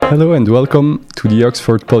Hello and welcome to the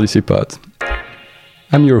Oxford Policy Pod.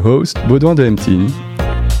 I'm your host, Baudouin de Hemtine,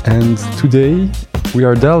 and today we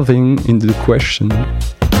are delving into the question: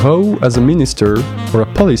 how, as a minister or a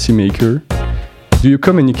policymaker, do you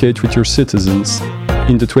communicate with your citizens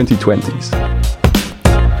in the 2020s?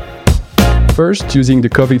 First, using the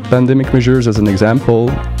COVID pandemic measures as an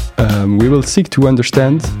example, we will seek to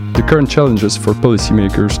understand the current challenges for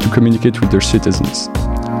policymakers to communicate with their citizens.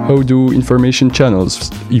 How do information channels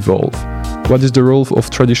evolve? What is the role of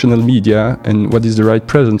traditional media and what is the right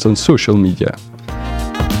presence on social media?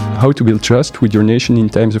 How to build trust with your nation in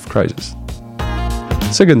times of crisis.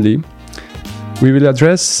 Secondly, we will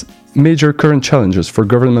address major current challenges for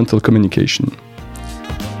governmental communication.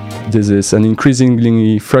 This is an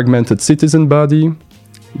increasingly fragmented citizen body,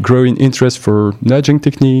 growing interest for nudging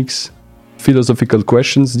techniques, philosophical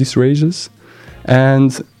questions this raises,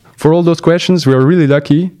 and for all those questions, we are really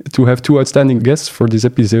lucky to have two outstanding guests for this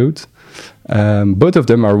episode. Both of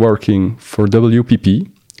them are working for WPP,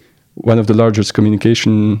 one of the largest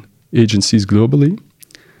communication agencies globally.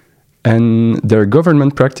 And their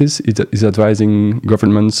government practice is advising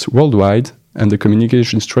governments worldwide, and the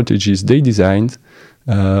communication strategies they designed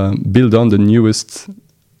build on the newest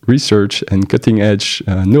research and cutting-edge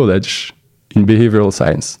knowledge in behavioral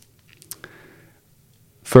science.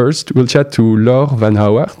 First, we'll chat to Laure Van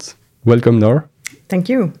Houwaert. Welcome, Laure. Thank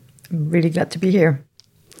you. I'm really glad to be here.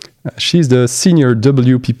 She's the senior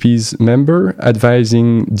WPP's member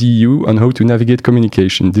advising the EU on how to navigate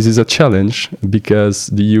communication. This is a challenge because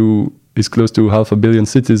the EU is close to 500 million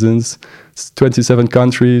citizens, 27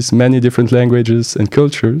 countries, many different languages and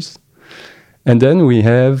cultures. And then we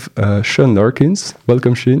have Sean Larkins.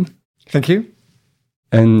 Welcome, Sean. Thank you.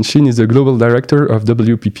 And Sean is the global director of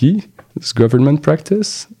WPP, it's government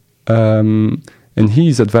practice. And he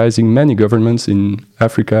is advising many governments in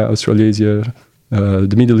Africa, Australasia,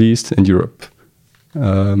 the Middle East, and Europe.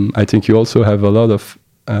 I think you also have a lot of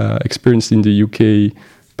experience in the UK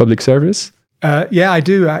public service. Yeah, I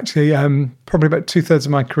do actually. Probably about 2/3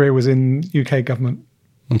 of my career was in UK government,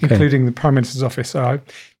 including the Prime Minister's office. So I've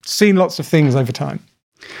seen lots of things over time.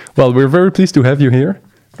 Well, we're very pleased to have you here.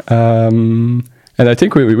 And I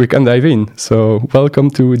think we can dive in. So welcome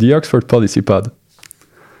to the Oxford Policy Pod.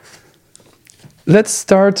 Let's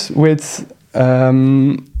start with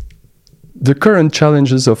the current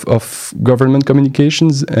challenges of government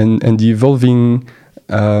communications and the evolving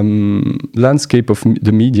landscape of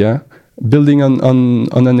the media, building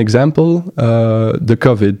on an example, the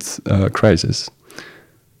COVID crisis.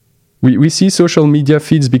 We see social media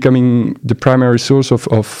feeds becoming the primary source of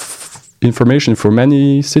information for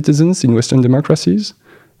many citizens in Western democracies.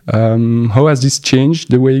 How has this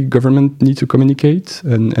changed the way government need to communicate?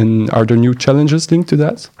 And are there new challenges linked to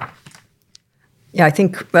that? Yeah, I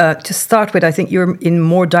think to start with, I think you're in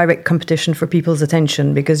more direct competition for people's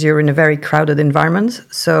attention because you're in a very crowded environment.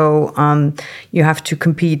 So you have to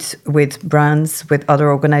compete with brands, with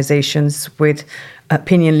other organizations, with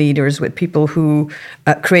opinion leaders, with people who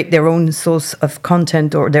create their own source of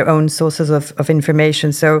content or their own sources of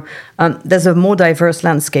information. So there's a more diverse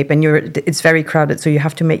landscape and it's very crowded, so you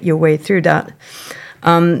have to make your way through that.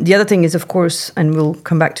 The other thing is, of course, and we'll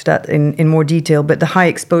come back to that in more detail, but the high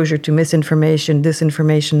exposure to misinformation,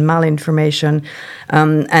 disinformation, malinformation,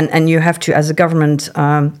 and you have to, as a government,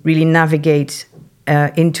 really navigate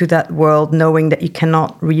into that world, knowing that you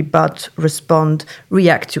cannot rebut, respond,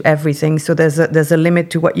 react to everything. So there's a limit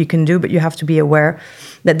to what you can do, but you have to be aware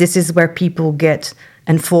that this is where people get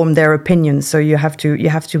and form their opinions. So you have to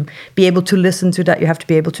be able to listen to that. You have to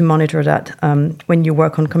be able to monitor that when you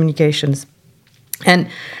work on communications. And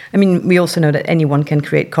I mean, we also know that anyone can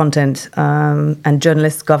create content, and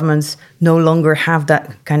journalists, governments no longer have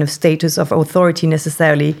that kind of status of authority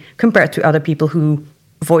necessarily compared to other people who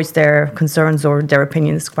voice their concerns or their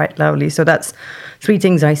opinions quite loudly. So that's three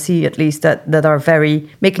things I see, at least, that are very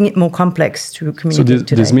making it more complex to communicate so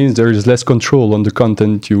today. This means there is less control on the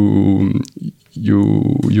content you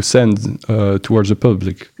send towards the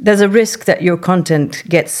public. There's a risk that your content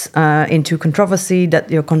gets into controversy,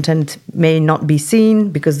 that your content may not be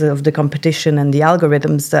seen because of the competition and the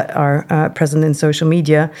algorithms that are present in social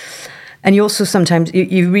media. And you also sometimes,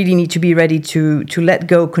 you really need to be ready to let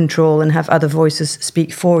go control and have other voices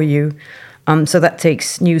speak for you. So that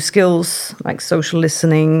takes new skills like social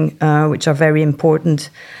listening, which are very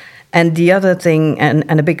important. And the other thing,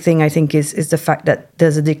 and a big thing, I think, is the fact that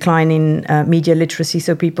there's a decline in media literacy.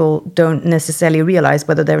 So people don't necessarily realize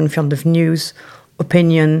whether they're in front of news,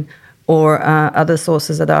 opinion, or other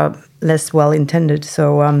sources that are less well intended.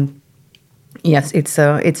 So yes, it's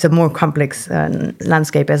a more complex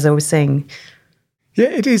landscape, as I was saying. Yeah,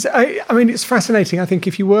 it is. I mean, it's fascinating. I think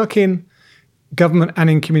if you work in government and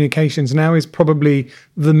in communications, now is probably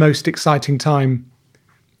the most exciting time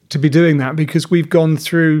to be doing that, because we've gone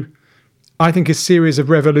through, I think, a series of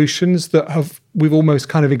revolutions that we've almost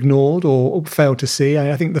kind of ignored or failed to see.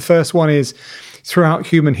 I think the first one is, throughout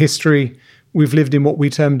human history, we've lived in what we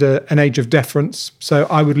termed an age of deference. So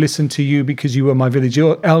I would listen to you because you were my village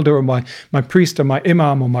elder, or my priest, or my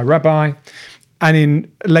imam, or my rabbi. And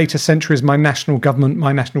in later centuries, my national government,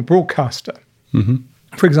 my national broadcaster. Mm-hmm.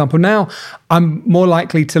 For example, now I'm more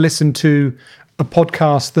likely to listen to a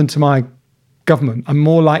podcast than to my government. I'm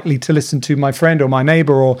more likely to listen to my friend or my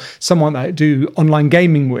neighbor or someone that I do online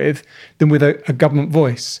gaming with than with a government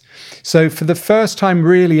voice. So for the first time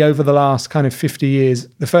really over the last kind of 50 years,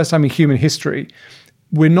 the first time in human history,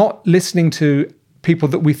 we're not listening to people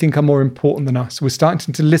that we think are more important than us. We're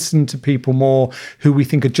starting to listen to people more who we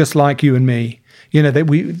think are just like you and me,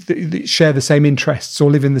 that share the same interests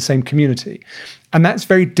or live in the same community. And that's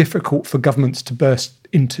very difficult for governments to burst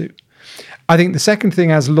into. I think the second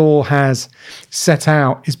thing, as law has set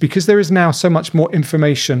out, is because there is now so much more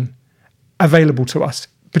information available to us,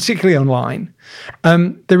 particularly online,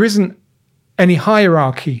 there isn't any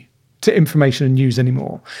hierarchy to information and news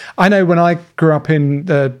anymore. I know when I grew up in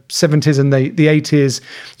the 70s and the 80s,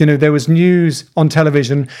 there was news on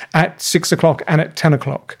television at 6 o'clock and at 10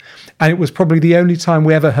 o'clock. And it was probably the only time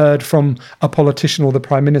we ever heard from a politician or the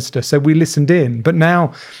Prime Minister. So we listened in. But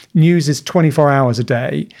now news is 24 hours a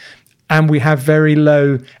day. And we have very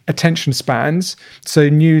low attention spans. So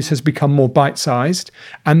news has become more bite-sized.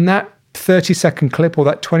 And that 30-second clip or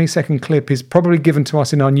that 20-second clip is probably given to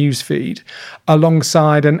us in our news feed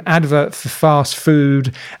alongside an advert for fast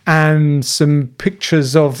food and some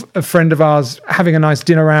pictures of a friend of ours having a nice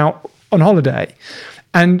dinner out on holiday.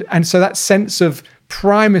 And so that sense of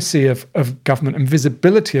primacy of government and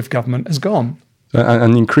visibility of government has gone.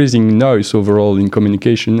 An increasing noise overall in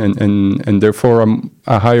communication, and therefore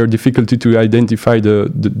a higher difficulty to identify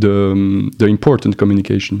the important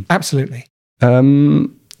communication. Absolutely.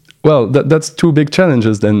 Well, that's two big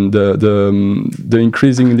challenges. Then the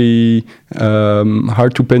increasingly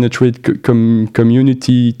hard to penetrate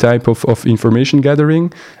community type of information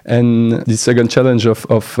gathering, and the second challenge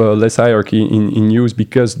of less hierarchy in news,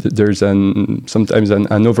 because there's sometimes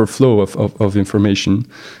an overflow of information.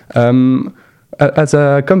 As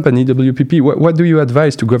a company, WPP, what do you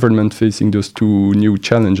advise to government facing those two new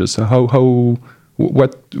challenges?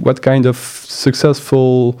 What kind of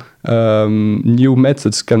successful new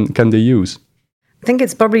methods can they use? I think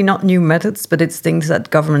it's probably not new methods, but it's things that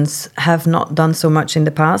governments have not done so much in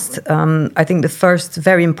the past. I think the first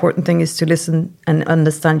very important thing is to listen and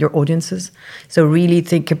understand your audiences. So really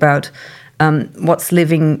think about what's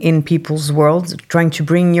living in people's worlds, trying to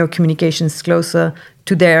bring your communications closer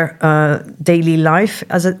to their daily life,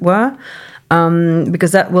 as it were.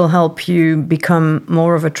 Because that will help you become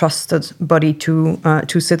more of a trusted body to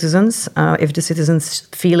citizens. If the citizens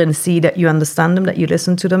feel and see that you understand them, that you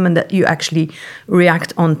listen to them, and that you actually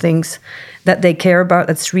react on things that they care about,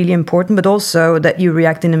 that's really important. But also that you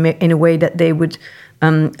react in a way that they would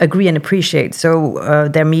agree and appreciate. So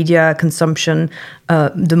their media consumption,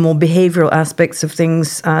 the more behavioral aspects of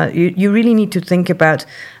things, you really need to think about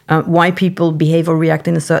why people behave or react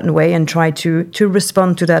in a certain way and try to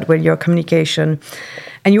respond to that with your communication.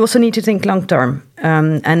 And you also need to think long term.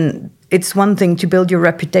 And it's one thing to build your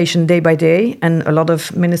reputation day by day, and a lot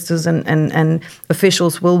of ministers and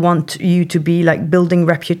officials will want you to be like building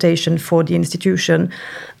reputation for the institution.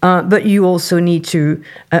 But you also need to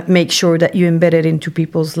make sure that you embed it into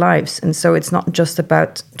people's lives. And so it's not just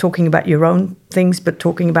about talking about your own things, but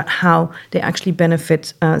talking about how they actually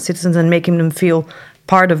benefit citizens and making them feel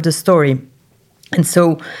part of the story. And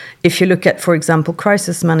so if you look at, for example,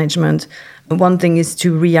 crisis management, one thing is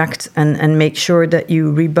to react and make sure that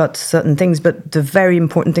you rebut certain things. But the very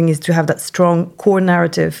important thing is to have that strong core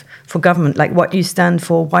narrative for government, like what you stand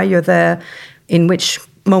for, why you're there, in which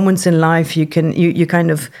moments in life you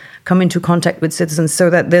kind of come into contact with citizens, so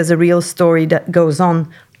that there's a real story that goes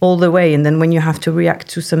on all the way. And then when you have to react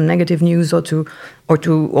to some negative news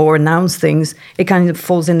or announce things, it kind of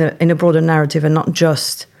falls in a broader narrative and not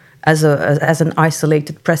just as an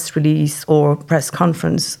isolated press release or press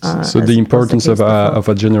conference. So the importance of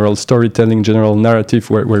a general storytelling, general narrative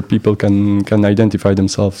where people can identify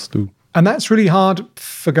themselves too. And that's really hard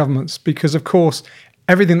for governments because, of course,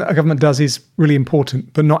 everything that a government does is really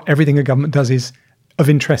important, but not everything a government does is of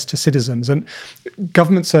interest to citizens. And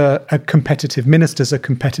governments are competitive, ministers are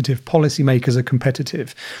competitive, policymakers are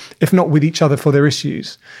competitive, if not with each other for their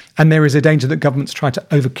issues. And there is a danger that governments try to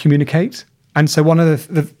over-communicate. And so one of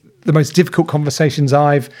the most difficult conversations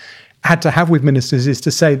I've had to have with ministers is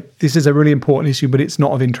to say, this is a really important issue, but it's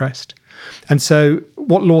not of interest. And so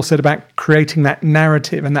what Law said about creating that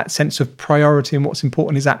narrative and that sense of priority and what's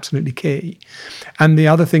important is absolutely key. And the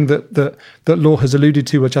other thing that Law has alluded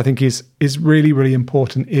to, which I think is really, really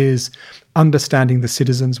important, is understanding the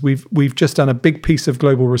citizens. We've just done a big piece of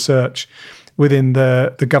global research within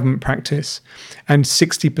the government practice, and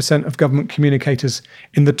 60% of government communicators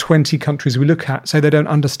in the 20 countries we look at say they don't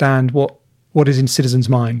understand what is in citizens'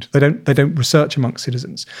 mind. They don't research amongst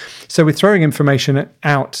citizens. So we're throwing information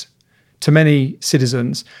out to many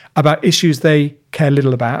citizens about issues they care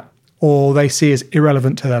little about, or they see as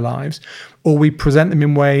irrelevant to their lives, or we present them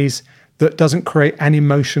in ways that doesn't create an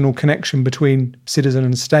emotional connection between citizen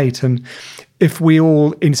and state. And if we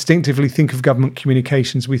all instinctively think of government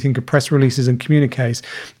communications, we think of press releases and communiques,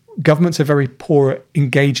 governments are very poor at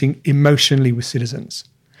engaging emotionally with citizens.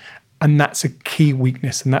 And that's a key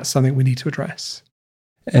weakness, and that's something we need to address.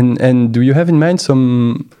 And do you have in mind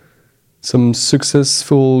some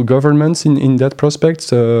successful governments in that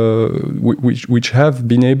prospect, which have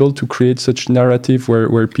been able to create such narrative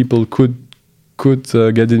where people could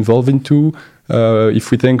get involved into?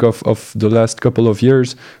 If we think of the last couple of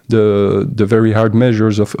years, the very hard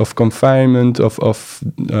measures of confinement, of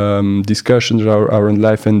discussions around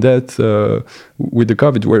life and death with the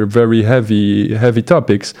COVID were very heavy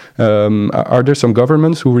topics. Are there some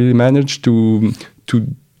governments who really managed to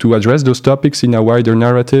address those topics in a wider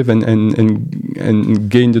narrative and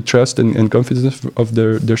gain the trust and confidence of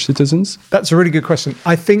their citizens? That's a really good question.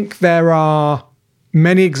 I think there are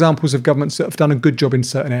many examples of governments that have done a good job in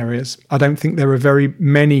certain areas. I don't think there are very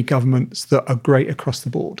many governments that are great across the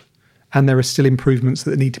board, and there are still improvements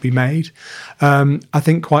that need to be made. I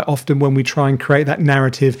think quite often when we try and create that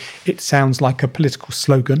narrative, it sounds like a political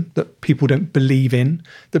slogan that people don't believe in,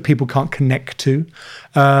 that people can't connect to.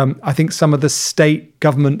 I think some of the state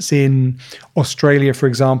governments in Australia, for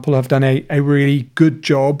example, have done a really good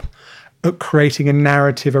job at creating a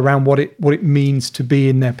narrative around what it means to be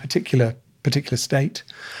in their particular state.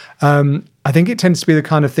 I think it tends to be the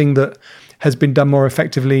kind of thing that has been done more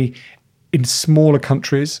effectively in smaller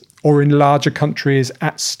countries or in larger countries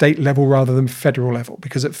at state level rather than federal level,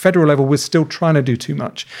 because at federal level we're still trying to do too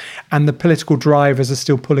much and the political drivers are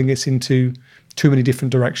still pulling us into too many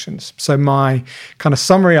different directions. So my kind of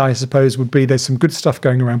summary, I suppose, would be there's some good stuff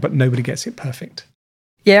going around, but nobody gets it perfect.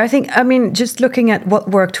 Yeah, I mean, just looking at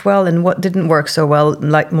what worked well and what didn't work so well,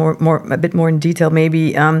 like a bit more in detail,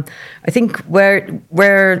 maybe. I think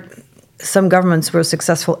where some governments were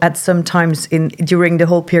successful at some times during the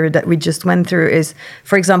whole period that we just went through is,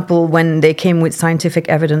 for example, when they came with scientific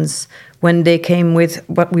evidence, when they came with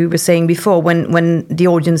what we were saying before, when the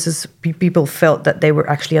audiences, people felt that they were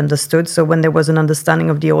actually understood. So when there was an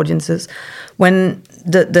understanding of the audiences, when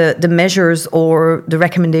the measures or the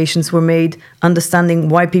recommendations were made, understanding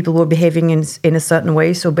why people were behaving in a certain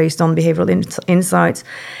way, so based on behavioral insights,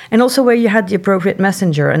 and also where you had the appropriate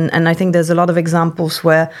messenger. And I think there's a lot of examples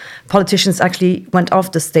where politicians actually went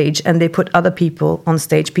off the stage and they put other people on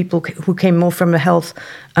stage, people who came more from the health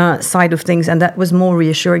side of things, and that was more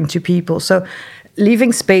reassuring to people. So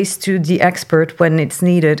leaving space to the expert when it's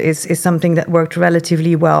needed is something that worked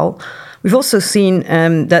relatively well. We've also seen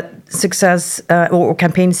that success or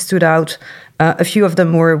campaigns stood out. A few of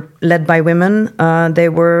them were led by women. They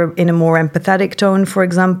were in a more empathetic tone, for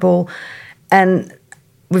example. And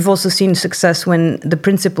we've also seen success when the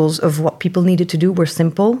principles of what people needed to do were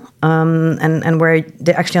simple and where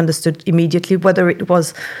they actually understood immediately, whether it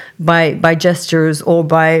was by gestures or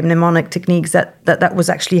by mnemonic techniques that was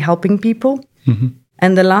actually helping people. Mm-hmm.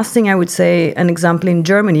 And the last thing I would say, an example in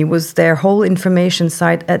Germany, was their whole information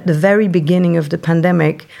site at the very beginning of the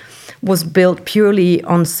pandemic was built purely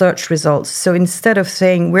on search results. So instead of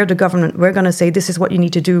saying, we're the government, we're going to say this is what you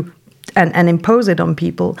need to do and impose it on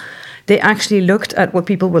people, they actually looked at what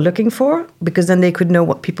people were looking for, because then they could know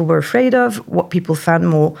what people were afraid of, what people found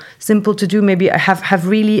more simple to do, maybe have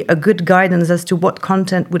really a good guidance as to what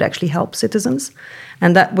content would actually help citizens.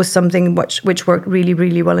 And that was something which worked really,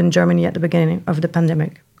 really well in Germany at the beginning of the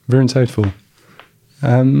pandemic. Very insightful.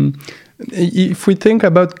 If we think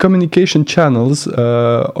about communication channels,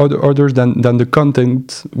 other than the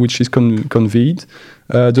content which is conveyed,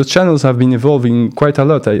 those channels have been evolving quite a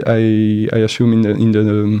lot. I assume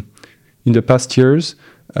in the past years,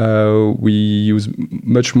 we use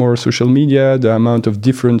much more social media. The amount of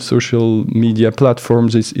different social media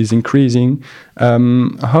platforms is increasing.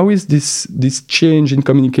 How is this change in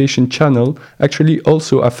communication channel actually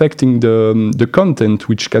also affecting the content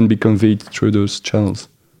which can be conveyed through those channels?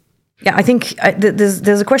 Yeah, I think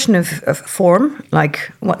there's a question of form,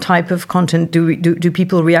 like what type of content do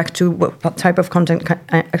people react to? What type of content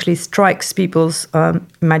actually strikes people's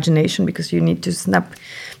imagination? Because you need to snap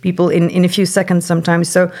people in a few seconds sometimes.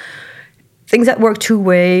 So things that work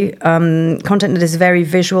two-way, content that is very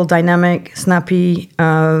visual, dynamic, snappy,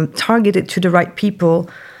 targeted to the right people.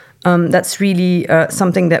 That's really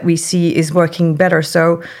something that we see is working better.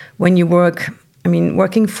 So when you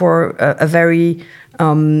working for a very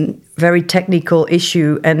very technical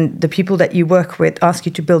issue, and the people that you work with ask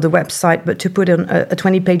you to build a website, but to put on a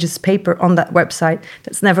 20 pages paper on that website,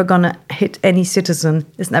 that's never going to hit any citizen.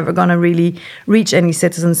 It's never going to really reach any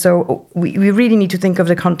citizen. So we really need to think of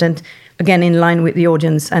the content, again, in line with the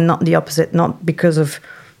audience and not the opposite, not because of,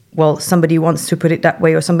 well, somebody wants to put it that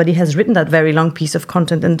way or somebody has written that very long piece of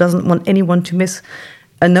content and doesn't want anyone to miss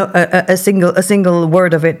a single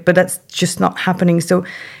word of it, but that's just not happening. So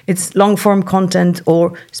it's long form content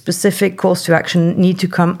or specific calls to action need to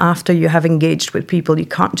come after you have engaged with people. You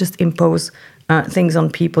can't just impose things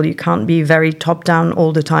on people. You can't be very top down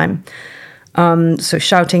all the time. So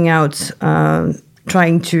shouting out,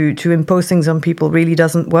 trying to impose things on people really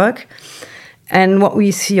doesn't work. And what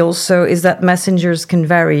we see also is that messengers can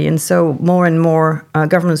vary. And so more and more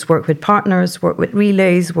governments work with partners, work with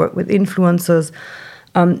relays, work with influencers,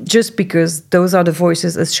 just because those are the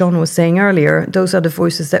voices, as Sean was saying earlier, those are the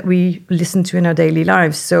voices that we listen to in our daily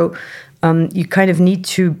lives. So you kind of need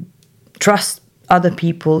to trust other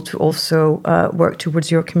people to also work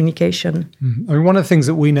towards your communication. I mean, one of the things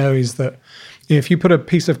that we know is that if you put a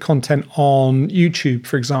piece of content on YouTube,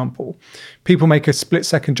 for example, people make a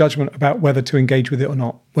split-second judgment about whether to engage with it or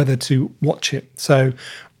not, whether to watch it. So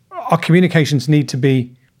our communications need to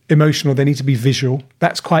be emotional, they need to be visual.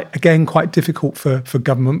 That's quite difficult for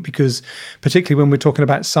government, because particularly when we're talking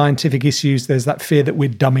about scientific issues, there's that fear that we're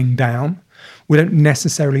dumbing down. We don't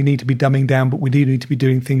necessarily need to be dumbing down, but we do need to be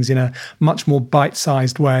doing things in a much more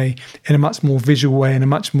bite-sized way, in a much more visual way, in a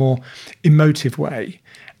much more emotive way,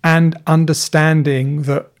 and understanding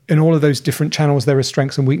that in all of those different channels, there are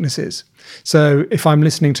strengths and weaknesses. So if I'm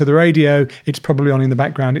listening to the radio, it's probably on in the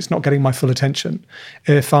background. It's not getting my full attention.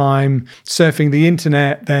 If I'm surfing the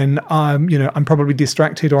internet, then I'm probably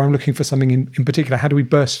distracted, or I'm looking for something in particular. How do we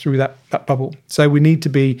burst through that bubble? So we need to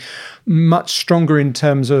be much stronger in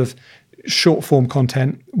terms of short form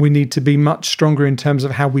content. We need to be much stronger in terms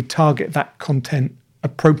of how we target that content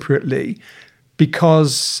appropriately,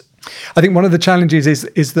 because I think one of the challenges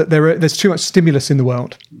is that there's too much stimulus in the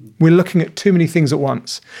world. We're looking at too many things at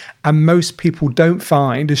once, and most people don't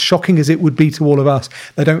find, as shocking as it would be to all of us,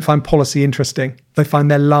 they don't find policy interesting. They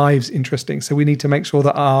find their lives interesting. So we need to make sure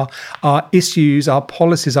that our issues, our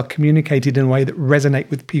policies are communicated in a way that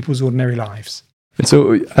resonate with people's ordinary lives. And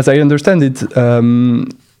so, as I understand it,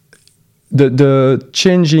 the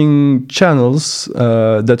changing channels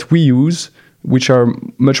that we use, which are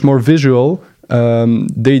much more visual,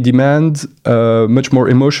 they demand much more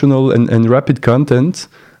emotional and rapid content.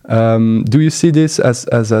 Do you see this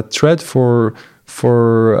as a threat for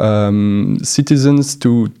citizens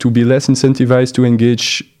to be less incentivized to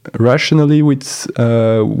engage rationally with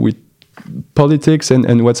politics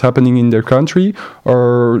and what's happening in their country?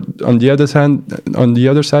 Or on the other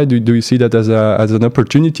side, do you see that as an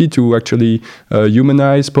opportunity to actually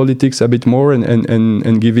humanize politics a bit more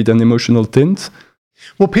and give it an emotional tint?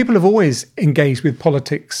 Well, people have always engaged with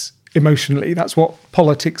politics emotionally. That's what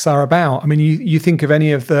politics are about. I mean, you think of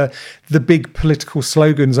any of the big political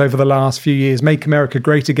slogans over the last few years: Make America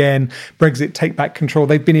Great Again, Brexit, Take Back Control.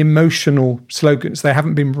 They've been emotional slogans. They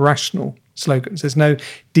haven't been rational slogans. There's no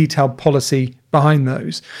detailed policy behind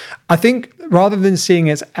those. I think rather than seeing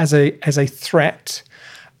it as a threat,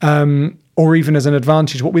 or even as an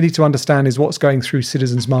advantage, what we need to understand is what's going through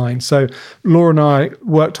citizens' minds. So Laura and I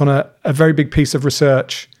worked on a very big piece of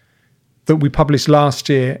research that we published last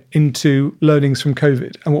year into learnings from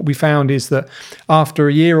COVID. And what we found is that after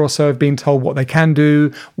a year or so of being told what they can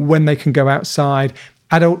do, when they can go outside,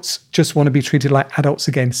 adults just want to be treated like adults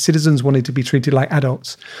again. Citizens wanted to be treated like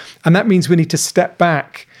adults. And that means we need to step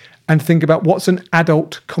back and think about what's an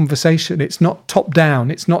adult conversation. It's not top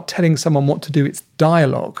down. It's not telling someone what to do. It's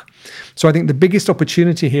dialogue. So I think the biggest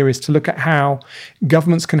opportunity here is to look at how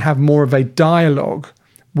governments can have more of a dialogue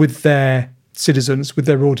with their citizens, with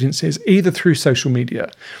their audiences, either through social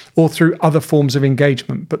media or through other forms of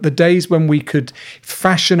engagement. But the days when we could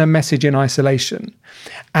fashion a message in isolation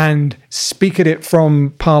and speak at it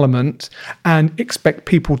from Parliament and expect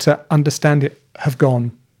people to understand it have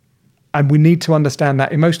gone. And we need to understand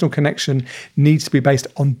that emotional connection needs to be based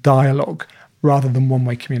on dialogue rather than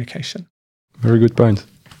one-way communication. Very good point.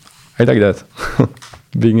 I like that.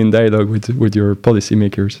 Being in dialogue with your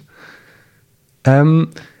policymakers.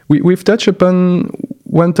 We've touched upon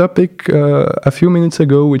one topic a few minutes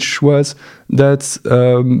ago, which was that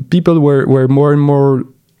people were more and more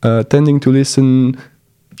tending to listen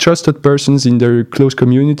trusted persons in their close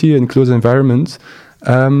community and close environment.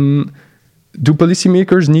 Do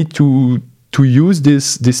policymakers need to use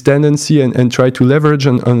this tendency and try to leverage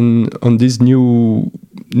on this new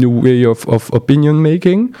way of opinion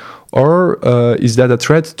making, or is that a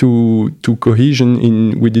threat to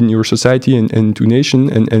cohesion within your society and to nation?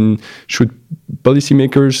 And should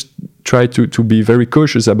policymakers try to be very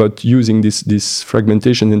cautious about using this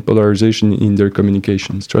fragmentation and polarization in their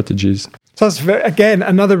communication strategies? So that's again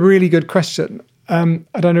another really good question. I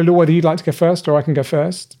don't know whether you'd like to go first or I can go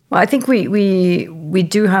first. Well, I think we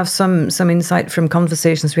do have some insight from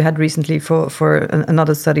conversations we had recently for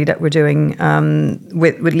another study that we're doing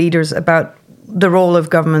with leaders about the role of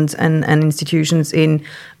government and institutions in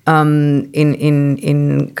kind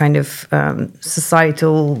of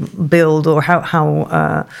societal build, or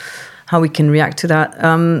how we can react to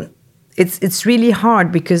that. It's really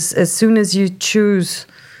hard, because as soon as you choose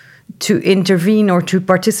to intervene or to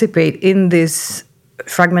participate in this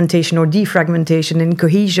fragmentation or defragmentation in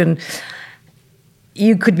cohesion,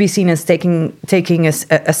 you could be seen as taking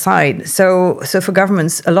a side. So for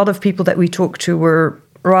governments, a lot of people that we talked to were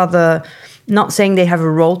rather not saying they have a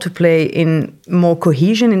role to play in more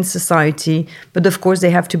cohesion in society, but of course they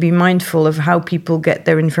have to be mindful of how people get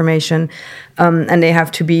their information, and they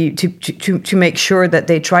have to be to make sure that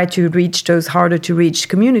they try to reach those harder to reach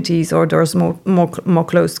communities, or those more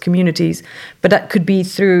closed communities. But that could be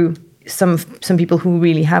through some people who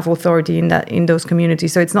really have authority in those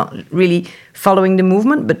communities. So it's not really following the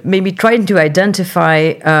movement, but maybe trying to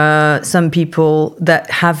identify some people that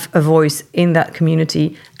have a voice in that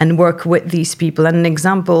community and work with these people. And an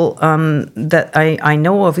example that I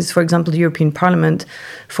know of is, for example, the European Parliament,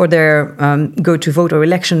 for their Go to Vote or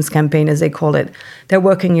elections campaign, as they call it. They're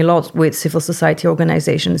working a lot with civil society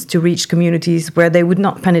organizations to reach communities where they would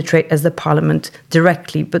not penetrate as the Parliament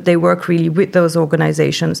directly, but they work really with those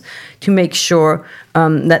organizations to make sure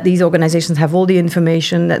that these organizations have all the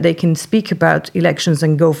information, that they can speak about elections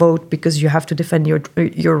and go vote, because you have to defend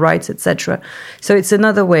your rights, etc. So it's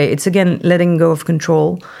another way. It's, again, letting go of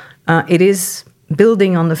control. It is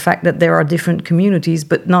building on the fact that there are different communities,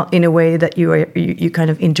 but not in a way that you kind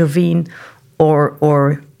of intervene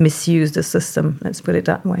or misuse the system. Let's put it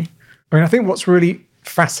that way. I mean, I think what's really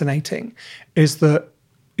fascinating is that,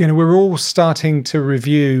 you know, we're all starting to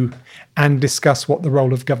review and discuss what the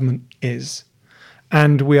role of government is.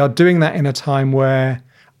 And we are doing that in a time where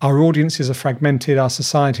our audiences are fragmented, our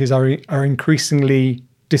societies are increasingly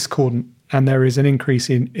discordant, and there is an increase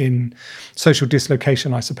in social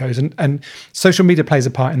dislocation, I suppose. And social media plays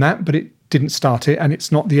a part in that, but it didn't start it, and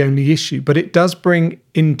it's not the only issue. But it does bring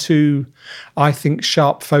into, I think,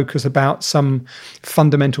 sharp focus about some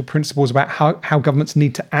fundamental principles about how governments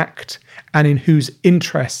need to act and in whose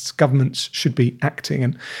interests governments should be acting.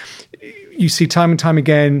 And you see time and time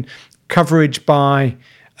again coverage by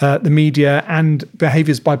the media and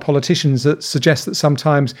behaviours by politicians that suggest that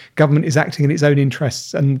sometimes government is acting in its own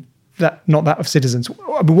interests and not that of citizens.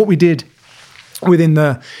 But what we did within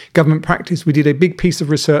the government practice, we did a big piece of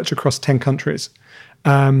research across 10 countries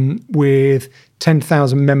with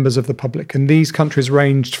 10,000 members of the public. And these countries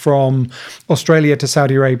ranged from Australia to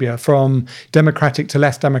Saudi Arabia, from democratic to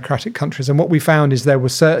less democratic countries. And what we found is there were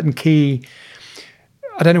certain key,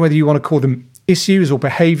 I don't know whether you want to call them issues or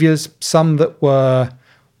behaviours, some that were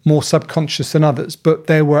more subconscious than others, but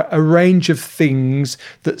there were a range of things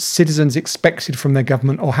that citizens expected from their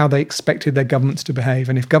government, or how they expected their governments to behave.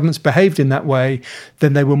 And if governments behaved in that way,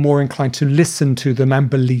 then they were more inclined to listen to them and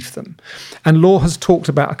believe them. And Law has talked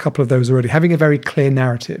about a couple of those already, having a very clear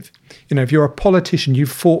narrative. You know, if you're a politician, you've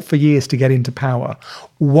fought for years to get into power.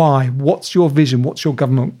 Why? What's your vision? What's your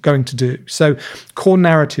government going to do? So core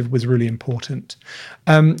narrative was really important.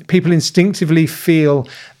 People instinctively feel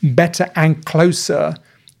better and closer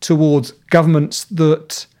towards governments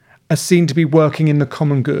that are seen to be working in the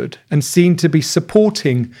common good and seen to be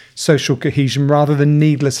supporting social cohesion rather than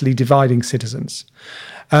needlessly dividing citizens.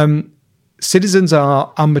 Citizens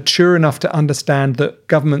are mature enough to understand that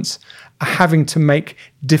governments are having to make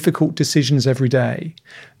difficult decisions every day.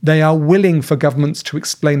 They are willing for governments to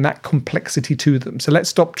explain that complexity to them. So let's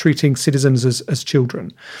stop treating citizens as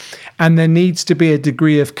children. And there needs to be a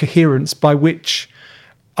degree of coherence, by which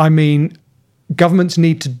I mean governments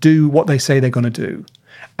need to do what they say they're going to do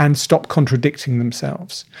and stop contradicting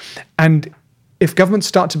themselves. And if governments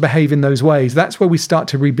start to behave in those ways, that's where we start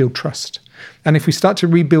to rebuild trust. And if we start to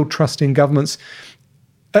rebuild trust in governments,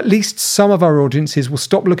 at least some of our audiences will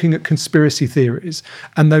stop looking at conspiracy theories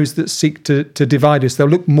and those that seek to divide us. They'll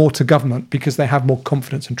look more to government because they have more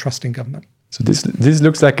confidence and trust in government. So this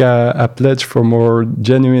looks like a pledge for more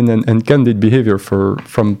genuine and candid behavior from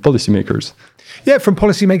policymakers. Yeah, from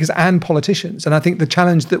policymakers and politicians. And I think the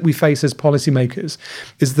challenge that we face as policymakers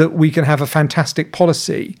is that we can have a fantastic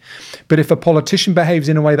policy, but if a politician behaves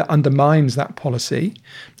in a way that undermines that policy,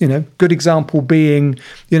 good example being,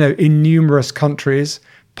 in numerous countries,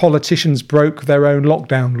 politicians broke their own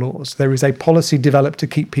lockdown laws. There is a policy developed to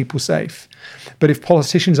keep people safe. But if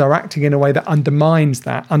politicians are acting in a way that undermines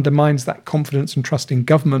that confidence and trust in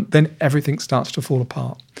government, then everything starts to fall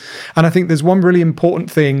apart. And I think there's one really important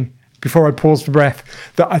thing, before I pause for breath,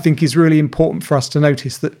 that I think is really important for us to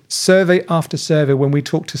notice, that survey after survey, when we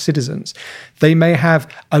talk to citizens, they may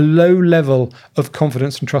have a low level of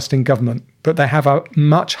confidence and trust in government, but they have a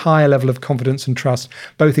much higher level of confidence and trust,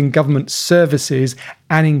 both in government services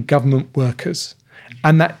and in government workers.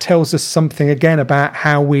 And that tells us something, again, about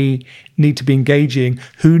how we need to be engaging,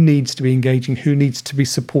 who needs to be engaging, who needs to be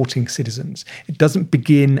supporting citizens. It doesn't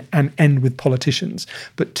begin and end with politicians.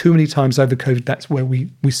 But too many times over COVID, that's where we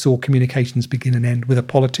saw communications begin and end, with a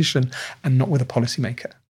politician and not with a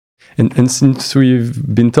policymaker. And since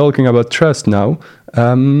we've been talking about trust now,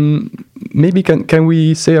 maybe can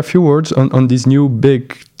we say a few words on this new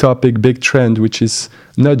big topic, big trend, which is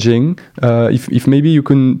nudging? If maybe you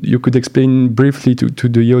could explain briefly to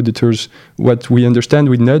the auditors what we understand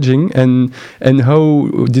with nudging and how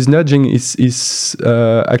this nudging is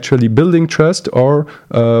actually building trust, or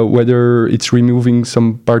whether it's removing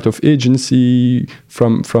some part of agency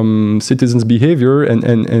from citizens' behavior, and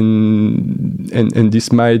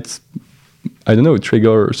this might, I don't know,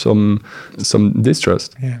 trigger some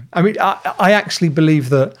distrust. Yeah, I mean, I actually believe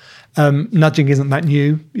that nudging isn't that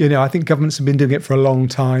new. I think governments have been doing it for a long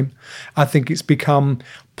time. I think it's become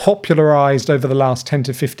popularized over the last 10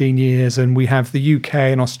 to 15 years, and we have the UK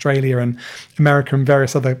and Australia and America and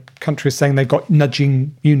various other countries saying they've got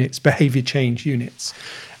nudging units, behavior change units.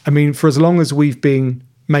 I mean, for as long as we've been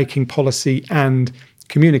making policy and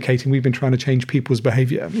communicating, we've been trying to change people's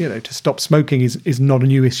behavior. To stop smoking is not a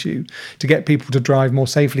new issue. To get people to drive more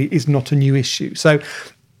safely is not a new issue. So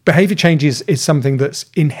behavior change is something that's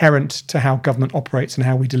inherent to how government operates and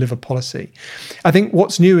how we deliver policy. I think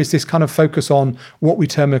what's new is this kind of focus on what we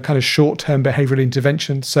term a kind of short-term behavioral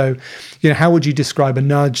intervention. So, how would you describe a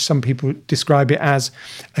nudge? Some people describe it as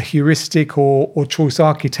a heuristic or choice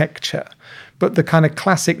architecture. But the kind of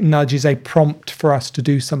classic nudge is a prompt for us to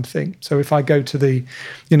do something. So if I go to the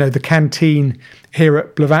canteen here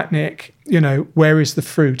at Blavatnik, where is the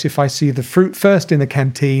fruit? If I see the fruit first in the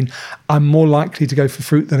canteen, I'm more likely to go for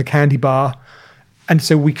fruit than a candy bar. And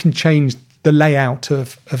so we can change the layout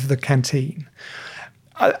of the canteen.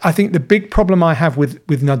 I think the big problem I have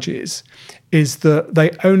with nudges is that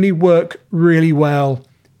they only work really well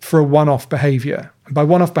for a one-off behavior. By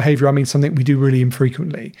one-off behavior, I mean something we do really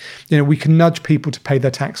infrequently. We can nudge people to pay their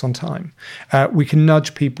tax on time. We can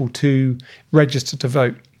nudge people to register to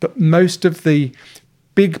vote. But most of the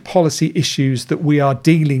big policy issues that we are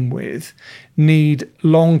dealing with need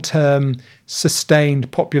long-term, sustained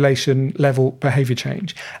population-level behavior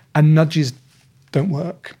change. And nudges don't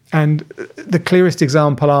work. And the clearest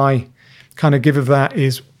example I kind of give of that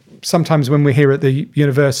is sometimes when we're here at the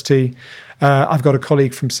university, I've got a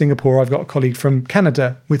colleague from Singapore, I've got a colleague from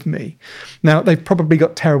Canada with me. Now, they've probably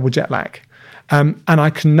got terrible jet lag. And I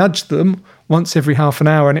can nudge them once every half an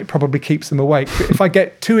hour and it probably keeps them awake. But if I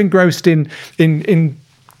get too engrossed in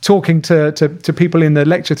talking to people in the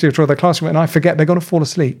lecture theatre or the classroom and I forget, they're going to fall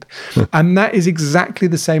asleep. And that is exactly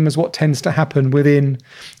the same as what tends to happen within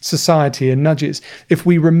society and nudges. If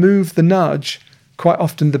we remove the nudge, quite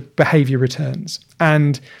often the behaviour returns.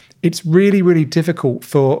 And it's really, really difficult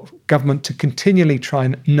for government to continually try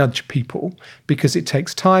and nudge people because it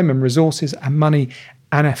takes time and resources and money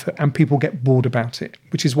and effort, and people get bored about it,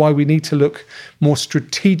 which is why we need to look more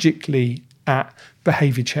strategically at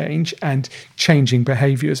behaviour change and changing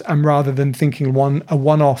behaviours, and rather than thinking a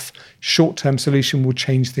one-off short-term solution will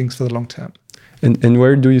change things for the long term. And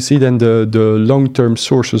where do you see then the long-term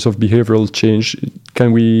sources of behavioural change?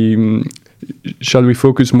 Shall we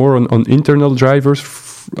focus more on internal drivers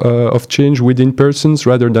of change within persons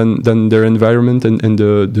rather than their environment and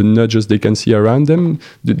the nudges they can see around them?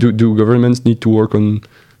 Do governments need to work on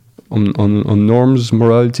norms,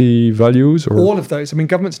 morality, values? Or? All of those. I mean,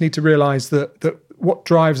 governments need to realise that what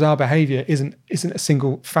drives our behaviour isn't a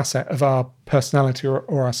single facet of our personality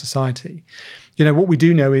or our society. What we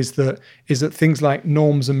do know is that things like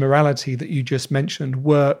norms and morality that you just mentioned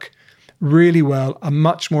work really well are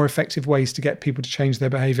much more effective ways to get people to change their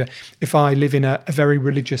behavior. If I live in a very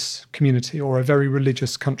religious community or a very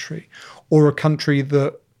religious country, or a country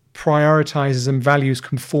that prioritizes and values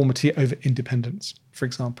conformity over independence, for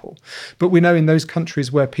example. But we know in those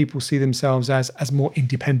countries where people see themselves as more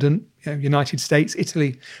independent, United States,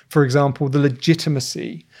 Italy, for example, the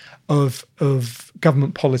legitimacy of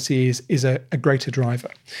government policy is a greater driver.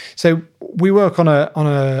 So we work on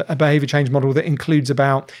a behavior change model that includes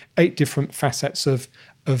about 8 different facets of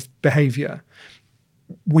behavior.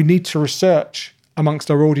 We need to research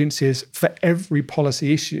amongst our audiences for every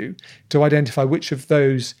policy issue to identify which of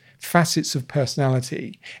those facets of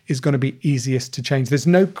personality is going to be easiest to change. There's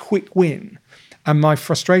no quick win. And my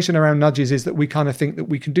frustration around nudges is that we kind of think that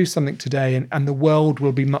we can do something today and the world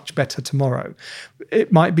will be much better tomorrow.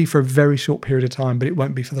 It might be for a very short period of time, but it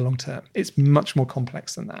won't be for the long term. It's much more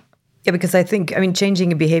complex than that. Yeah, because I think,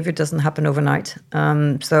 changing a behavior doesn't happen overnight.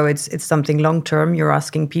 So it's something long term. You're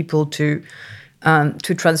asking people to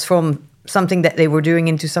transform something that they were doing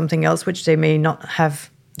into something else, which they may not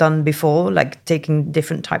have done before, like taking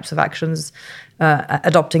different types of actions,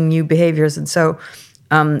 adopting new behaviors. And so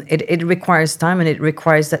it requires time, and it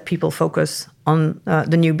requires that people focus on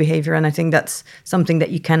the new behavior. And I think that's something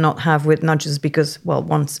that you cannot have with nudges because, well,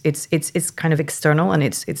 once it's kind of external and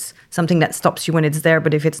it's something that stops you when it's there,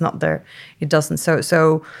 but if it's not there, it doesn't.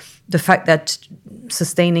 So the fact that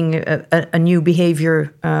sustaining a new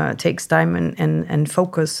behavior takes time and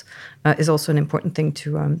focus is also an important thing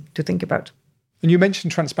to think about. And you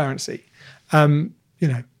mentioned transparency. The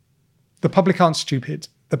public aren't stupid.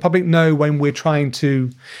 The public know when we're trying to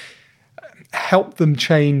help them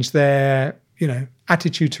change their,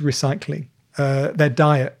 attitude to recycling, their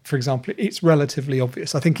diet, for example. It's relatively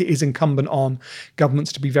obvious. I think it is incumbent on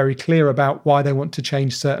governments to be very clear about why they want to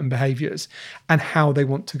change certain behaviours and how they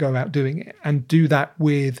want to go about doing it, and do that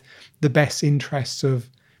with the best interests of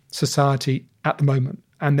society at the moment.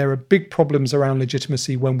 And there are big problems around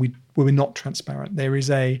legitimacy when we're not transparent. There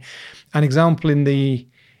is an example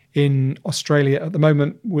in Australia at the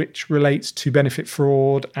moment which relates to benefit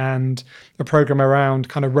fraud and a program around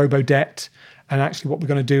kind of robo-debt. And actually what we're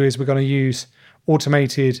going to do is we're going to use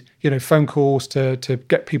automated, phone calls to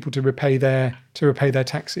get people to repay their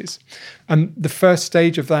taxes. And the first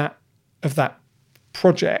stage of that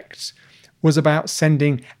project was about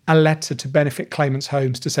sending a letter to benefit claimants'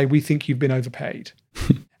 homes to say, we think you've been overpaid.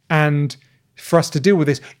 And for us to deal with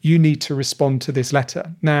this, you need to respond to this letter.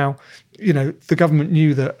 Now, the government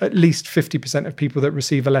knew that at least 50% of people that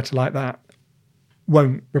receive a letter like that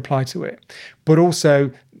won't reply to it. But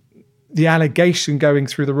also, the allegation going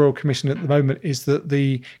through the Royal Commission at the moment is that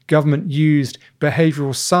the government used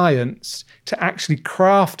behavioural science to actually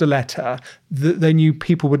craft a letter that they knew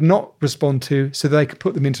people would not respond to so they could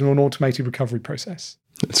put them into an automated recovery process.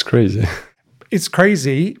 It's crazy. It's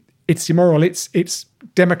crazy. It's immoral. It's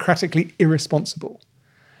democratically irresponsible.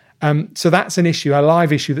 So that's an issue, a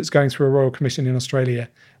live issue that's going through a Royal Commission in Australia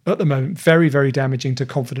at the moment. Very, very damaging to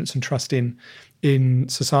confidence and trust in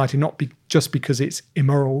society, not just because it's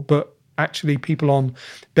immoral, but actually people on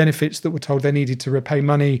benefits that were told they needed to repay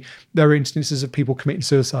money. There are instances of people committing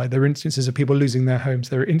suicide. There are instances of people losing their homes.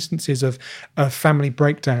 There are instances of family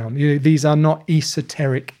breakdown. These are not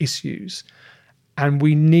esoteric issues. And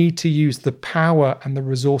we need to use the power and the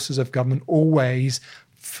resources of government always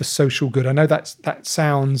for social good. I know that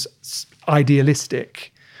sounds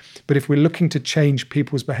idealistic, but if we're looking to change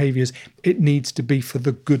people's behaviours, it needs to be for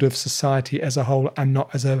the good of society as a whole and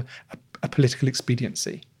not as a political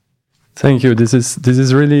expediency. Thank you. This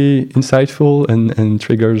is really insightful and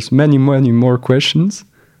triggers many more questions.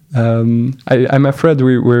 I'm afraid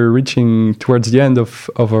we're reaching towards the end of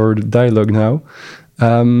our dialogue now.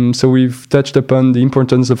 So we've touched upon the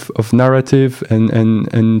importance of narrative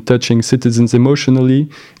and touching citizens emotionally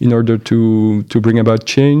in order to bring about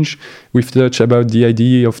change. We've touched about the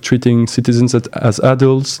idea of treating citizens as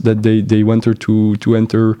adults, that they wanted to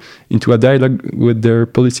enter into a dialogue with their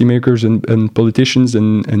policymakers and politicians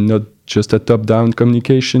and not just a top-down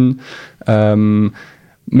communication.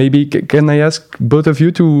 Maybe can I ask both of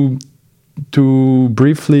you to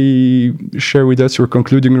briefly share with us your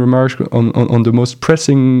concluding remarks on the most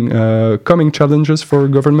pressing coming challenges for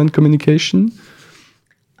government communication?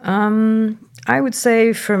 I would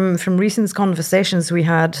say from recent conversations we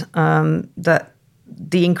had that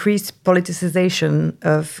the increased politicization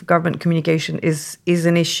of government communication is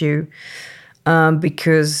an issue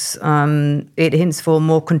because it hints for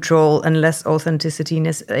more control and less authenticity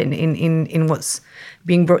in what's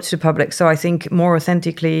being brought to the public. So I think more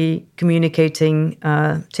authentically communicating,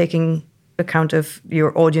 taking account of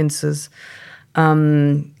your audiences,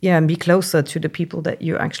 and be closer to the people that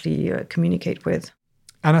you actually communicate with.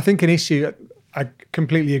 And I think an issue, I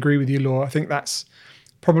completely agree with you, Laura. I think that's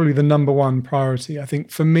probably the number one priority. I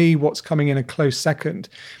think for me, what's coming in a close second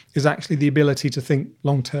is actually the ability to think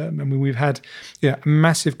long term. I mean, we've had a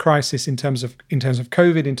massive crisis in terms of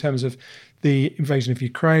COVID, in terms of the invasion of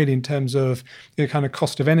Ukraine, in terms of the kind of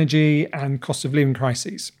cost of energy and cost of living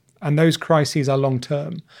crises. And those crises are long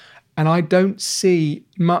term. And I don't see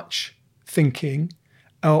much thinking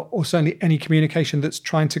or certainly any communication that's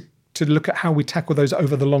trying to look at how we tackle those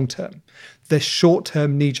over the long term. They're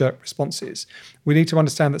short-term knee-jerk responses. We need to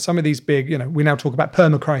understand that some of these big, we now talk about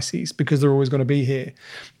perma-crises because they're always going to be here.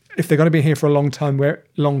 If they're going to be here for a long time,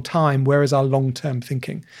 where is our long-term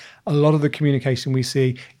thinking? A lot of the communication we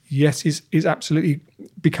see, yes, is absolutely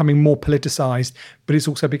becoming more politicized, but it's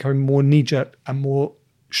also becoming more knee-jerk and more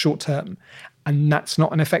short-term. And that's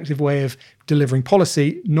not an effective way of delivering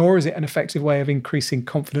policy, nor is it an effective way of increasing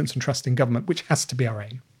confidence and trust in government, which has to be our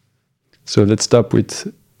aim. So let's stop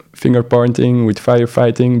with finger pointing, with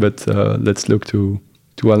firefighting, but let's look to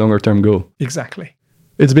a longer term goal. Exactly.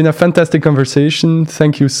 It's been a fantastic conversation.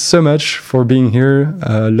 Thank you so much for being here,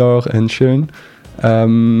 Laure and Sean.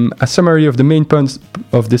 A summary of the main points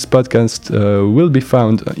of this podcast will be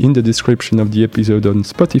found in the description of the episode on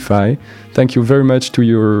Spotify. Thank you very much to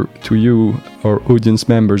you, our audience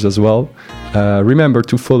members as well. Remember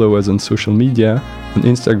to follow us on social media, on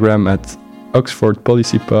Instagram at Oxford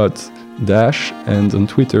Policy Pod _ and on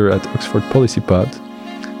Twitter at Oxford Policy Pod.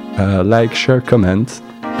 Like, share, comment,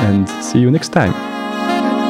 and see you next time.